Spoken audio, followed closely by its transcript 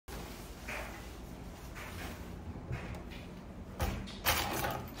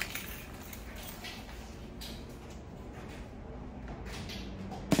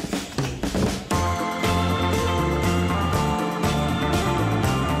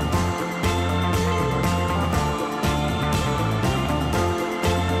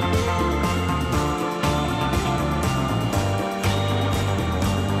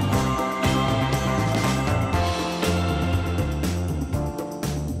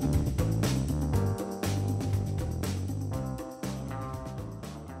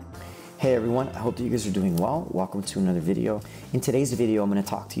Hey everyone, I hope that you guys are doing well. Welcome to another video. In today's video, I'm going to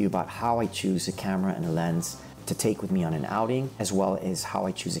talk to you about how I choose a camera and a lens to take with me on an outing, as well as how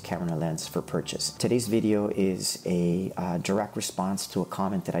I choose a camera and a lens for purchase. Today's video is a direct response to a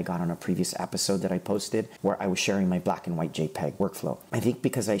comment that I got on a previous episode that I posted where I was sharing my black and white JPEG workflow. I think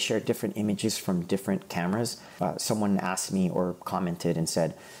because I shared different images from different cameras, someone asked me or commented and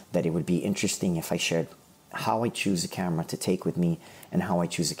said that it would be interesting if I shared how I choose a camera to take with me and how I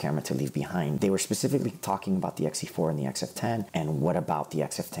choose a camera to leave behind. They were specifically talking about the XE4 and the XF10, and what about the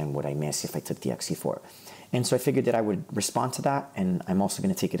XF10 would I miss if I took the XE4? And so I figured that I would respond to that, and I'm also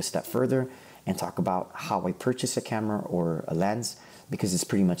going to take it a step further and talk about how I purchase a camera or a lens, because it's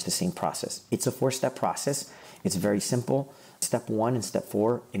pretty much the same process. It's a 4-step process. It's very simple. Step 1 and step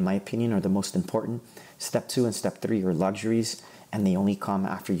 4, in my opinion, are the most important. Step 2 and step 3 are luxuries, and they only come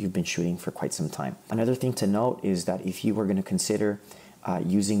after you've been shooting for quite some time. Another thing to note is that if you were going to consider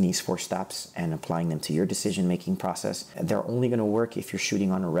using these 4 steps and applying them to your decision-making process, they're only going to work if you're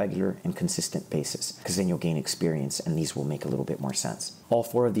shooting on a regular and consistent basis, because then you'll gain experience and these will make a little bit more sense. All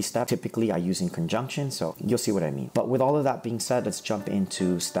 4 of these steps typically I use in conjunction, so you'll see what I mean. But with all of that being said, let's jump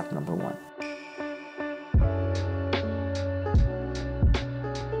into step number 1.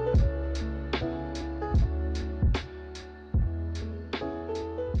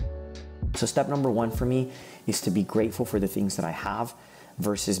 So step number 1 for me is to be grateful for the things that I have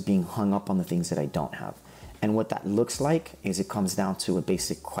versus being hung up on the things that I don't have. And what that looks like is it comes down to a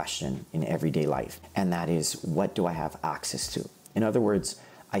basic question in everyday life, and that is, what do I have access to? In other words,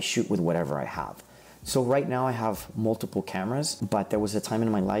 I shoot with whatever I have. So right now I have multiple cameras, but there was a time in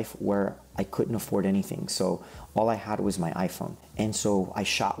my life where I couldn't afford anything. So all I had was my iPhone. And so I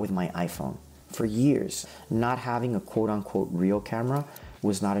shot with my iPhone for years. Not having a quote-unquote real camera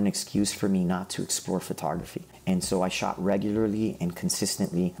was not an excuse for me not to explore photography. And so I shot regularly and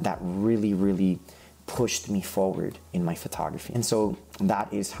consistently. That really pushed me forward in my photography. And so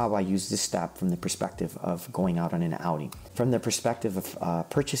that is how I use this step from the perspective of going out on an outing. From the perspective of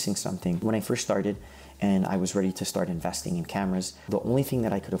purchasing something, when I first started and I was ready to start investing in cameras, the only thing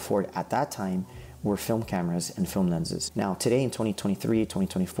that I could afford at that time were film cameras and film lenses. Now today in 2023,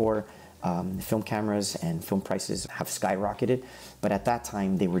 2024, film cameras and film prices have skyrocketed, but at that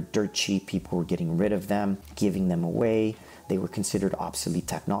time they were dirt cheap. People were getting rid of them, giving them away. They were considered obsolete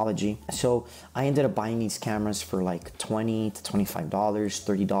technology. So I ended up buying these cameras for like $20 to $25,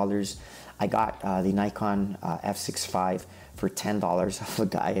 $30. I got the Nikon F6.5 for $10 off a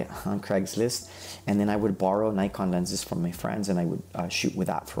guy on Craigslist, and then I would borrow Nikon lenses from my friends and I would shoot with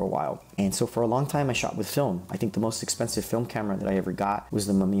that for a while. And so for a long time I shot with film. I think the most expensive film camera that I ever got was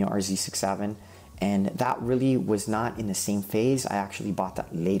the Mamiya RZ6.7, and that really was not in the same phase. I actually bought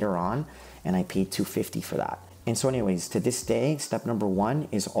that later on and I paid $250 for that. And so anyways, to this day, step number 1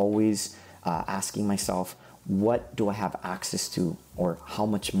 is always asking myself, what do I have access to, or how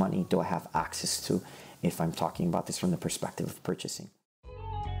much money do I have access to, if I'm talking about this from the perspective of purchasing.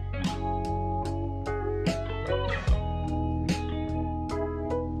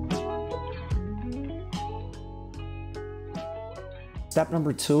 Step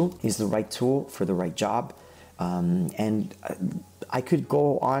number 2 is the right tool for the right job. I could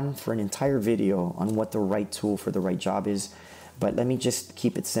go on for an entire video on what the right tool for the right job is, but let me just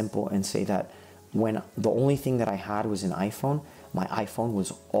keep it simple and say that when the only thing that I had was an iPhone, my iPhone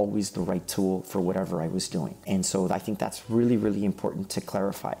was always the right tool for whatever I was doing. And so I think that's really important to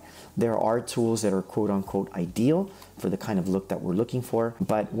clarify. There are tools that are quote-unquote ideal for the kind of look that we're looking for,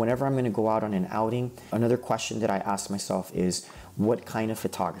 but whenever I'm going to go out on an outing, another question that I ask myself is, what kind of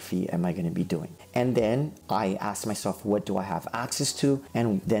photography am I going to be doing? And then I ask myself, what do I have access to?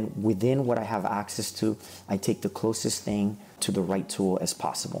 And then within what I have access to, I take the closest thing to the right tool as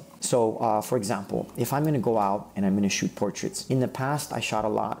possible. So for example, if I'm going to go out and I'm going to shoot portraits, in the past I shot a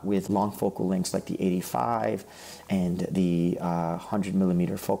lot with long focal lengths like the 85 and the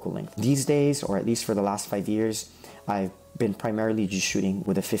 100mm focal length. These days, or at least for the last 5 years, I've been primarily just shooting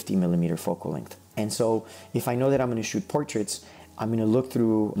with a 50mm focal length. And so if I know that I'm going to shoot portraits, I'm going to look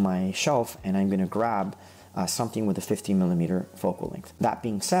through my shelf and I'm going to grab something with a 50mm focal length. That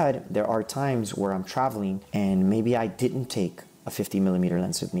being said, there are times where I'm traveling and maybe I didn't take a 50mm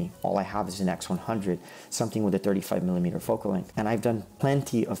lens with me. All I have is an X100, something with a 35mm focal length. And I've done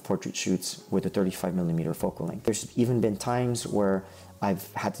plenty of portrait shoots with a 35mm focal length. There's even been times where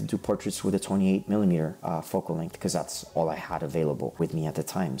I've had to do portraits with a 28mm focal length because that's all I had available with me at the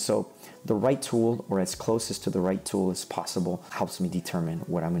time. So the right tool, or as closest to the right tool as possible, helps me determine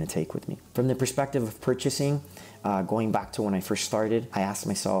what I'm going to take with me. From the perspective of purchasing, Going back to when I first started, I asked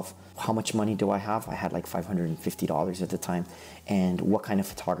myself, how much money do I have? I had like $550 at the time. And what kind of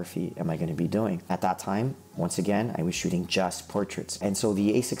photography am I going to be doing? At that time, once again, I was shooting just portraits. And so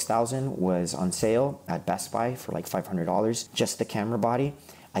the A6000 was on sale at Best Buy for like $500, just the camera body.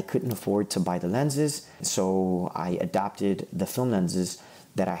 I couldn't afford to buy the lenses, so I adapted the film lenses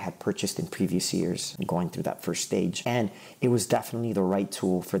that I had purchased in previous years going through that first stage. And it was definitely the right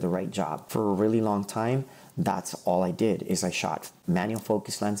tool for the right job. For a really long time, that's all I did is I shot manual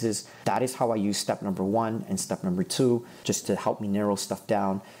focus lenses. That is how I use step number 1 and step number 2, just to help me narrow stuff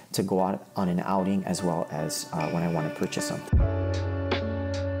down to go out on an outing as well as when I want to purchase something.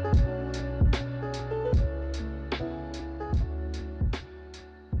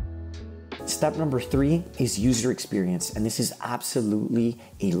 Step number 3 is user experience, and this is absolutely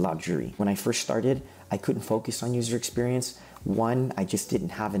a luxury. When I first started, I couldn't focus on user experience. One, I just didn't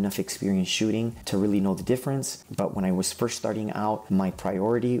have enough experience shooting to really know the difference. But when I was first starting out, my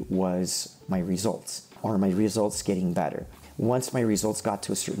priority was my results, or my results getting better. Once my results got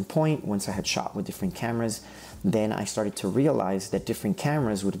to a certain point, once I had shot with different cameras, then I started to realize that different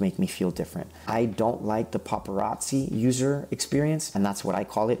cameras would make me feel different. I don't like the paparazzi user experience, and that's what I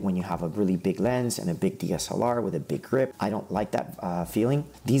call it when you have a really big lens and a big DSLR with a big grip. I don't like that feeling.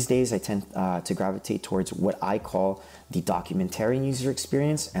 These days, I tend to gravitate towards what I call the documentarian user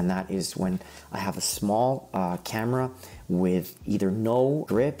experience, and that is when I have a small camera with either no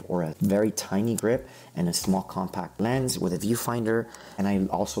grip or a very tiny grip and a small compact lens with a viewfinder. And I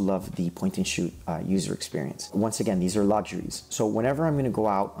also love the point and shoot user experience. Once again, these are luxuries. So whenever I'm gonna go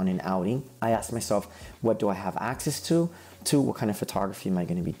out on an outing, I ask myself, what do I have access to? 2, what kind of photography am I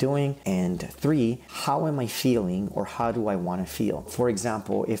gonna be doing? And 3, how am I feeling, or how do I wanna feel? For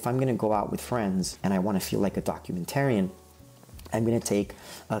example, if I'm gonna go out with friends and I wanna feel like a documentarian, I'm gonna take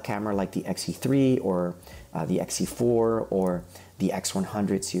a camera like the XE3 or the XE4 or the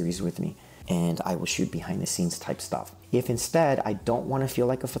X100 series with me, and I will shoot behind the scenes type stuff. If instead I don't wanna feel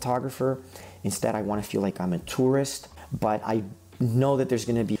like a photographer, instead I wanna feel like I'm a tourist, but I know that there's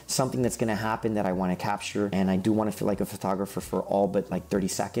gonna be something that's gonna happen that I wanna capture, and I do wanna feel like a photographer for all but like 30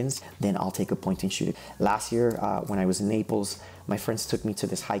 seconds, then I'll take a point and shoot. Last year, when I was in Naples, my friends took me to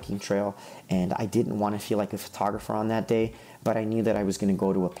this hiking trail, and I didn't wanna feel like a photographer on that day, but I knew that I was gonna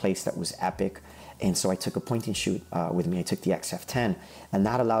go to a place that was epic. And so I took a point and shoot with me. I took the XF10, and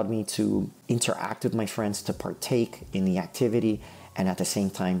that allowed me to interact with my friends, to partake in the activity, and at the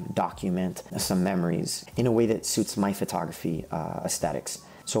same time document some memories in a way that suits my photography aesthetics.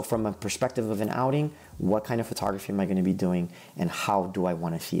 So from a perspective of an outing, what kind of photography am I gonna be doing, and how do I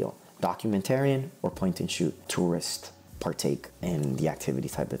wanna feel? Documentarian or point and shoot? Tourist, partake in the activity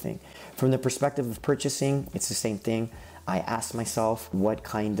type of thing. From the perspective of purchasing, it's the same thing. I ask myself, what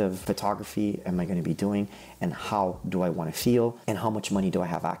kind of photography am I going to be doing, and how do I want to feel, and how much money do I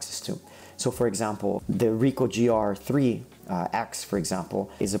have access to? So for example, the Ricoh GRiiiX, for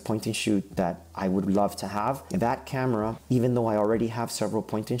example, is a point and shoot that I would love to have. That camera, even though I already have several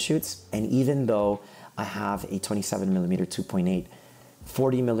point and shoots, and even though I have a 27mm 2.8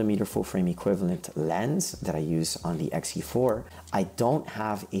 40mm full frame equivalent lens that I use on the XE4, I don't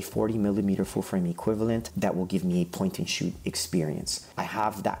have a 40mm full frame equivalent that will give me a point and shoot experience. I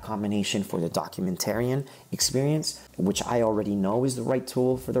have that combination for the documentarian experience, which I already know is the right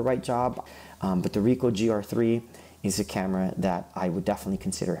tool for the right job. But the Ricoh GR3 is a camera that I would definitely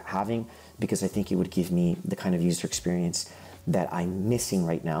consider having, because I think it would give me the kind of user experience that I'm missing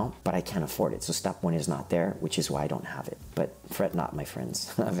right now, but I can't afford it. So step 1 is not there, which is why I don't have it. But fret not, my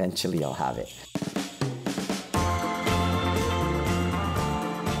friends. Eventually I'll have it.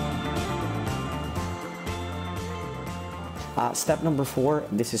 Step number 4,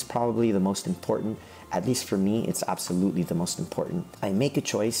 this is probably the most important. At least for me, it's absolutely the most important. I make a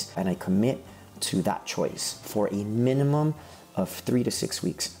choice and I commit to that choice for a minimum of 3 to 6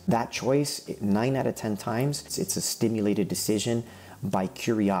 weeks. That choice, 9 out of 10 times, it's a stimulated decision by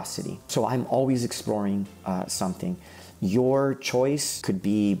curiosity. So I'm always exploring something. Your choice could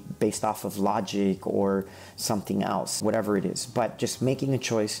be based off of logic or something else, whatever it is, but just making a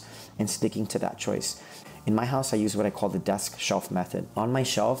choice and sticking to that choice. In my house, I use what I call the desk shelf method. On my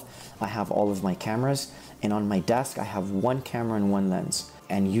shelf, I have all of my cameras, and on my desk, I have 1 camera and 1 lens.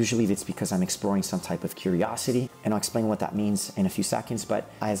 And usually it's because I'm exploring some type of curiosity, and I'll explain what that means in a few seconds. But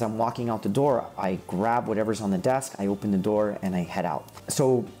as I'm walking out the door, I grab whatever's on the desk, I open the door, and I head out.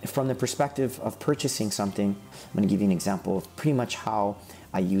 So from the perspective of purchasing something, I'm gonna give you an example of pretty much how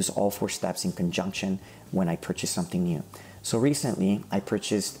I use all 4 steps in conjunction when I purchase something new. So recently, I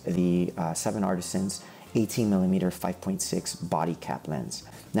purchased the 7 Artisans 18mm 5.6 body cap lens.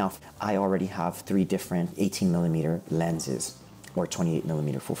 Now, I already have 3 different 18mm lenses, or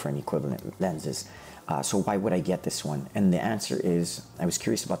 28mm full frame equivalent lenses. So why would I get this one? And the answer is, I was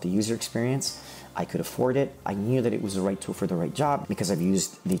curious about the user experience. I could afford it. I knew that it was the right tool for the right job because I've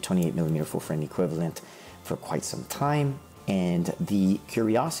used the 28mm full frame equivalent for quite some time. And the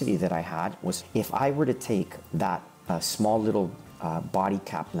curiosity that I had was, if I were to take that small little body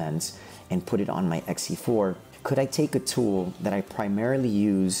cap lens and put it on my XE4, could I take a tool that I primarily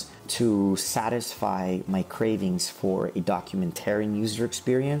use to satisfy my cravings for a documentarian user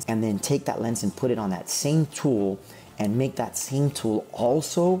experience, and then take that lens and put it on that same tool and make that same tool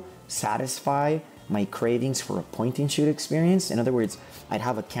also satisfy my cravings for a point and shoot experience? In other words, I'd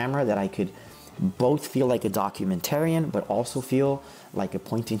have a camera that I could both feel like a documentarian but also feel like a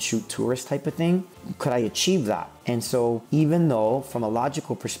point and shoot tourist type of thing. Could I achieve that? And so, even though from a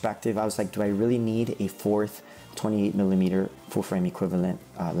logical perspective I was like, do I really need a 4th 28mm full frame equivalent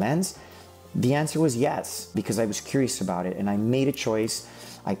lens? The answer was yes, because I was curious about it and I made a choice.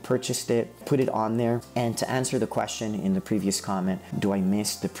 I purchased it, put it on there. And to answer the question in the previous comment, do I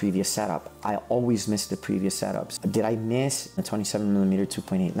miss the previous setup? I always miss the previous setups. Did I miss the 27mm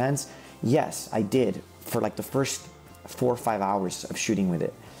 2.8 lens? Yes, I did, for like the first 4 or 5 hours of shooting with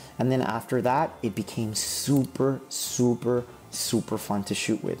it. And then after that, it became super fun to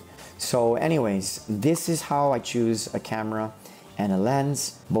shoot with. So anyways, this is how I choose a camera and a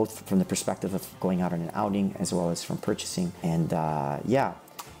lens, both from the perspective of going out on an outing as well as from purchasing. And yeah,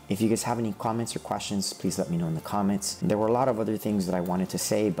 if you guys have any comments or questions, please let me know in the comments. There were a lot of other things that I wanted to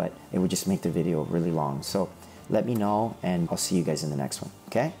say, but it would just make the video really long. So let me know and I'll see you guys in the next one,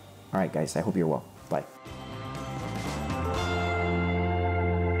 okay? All right, guys, I hope you're well. Bye.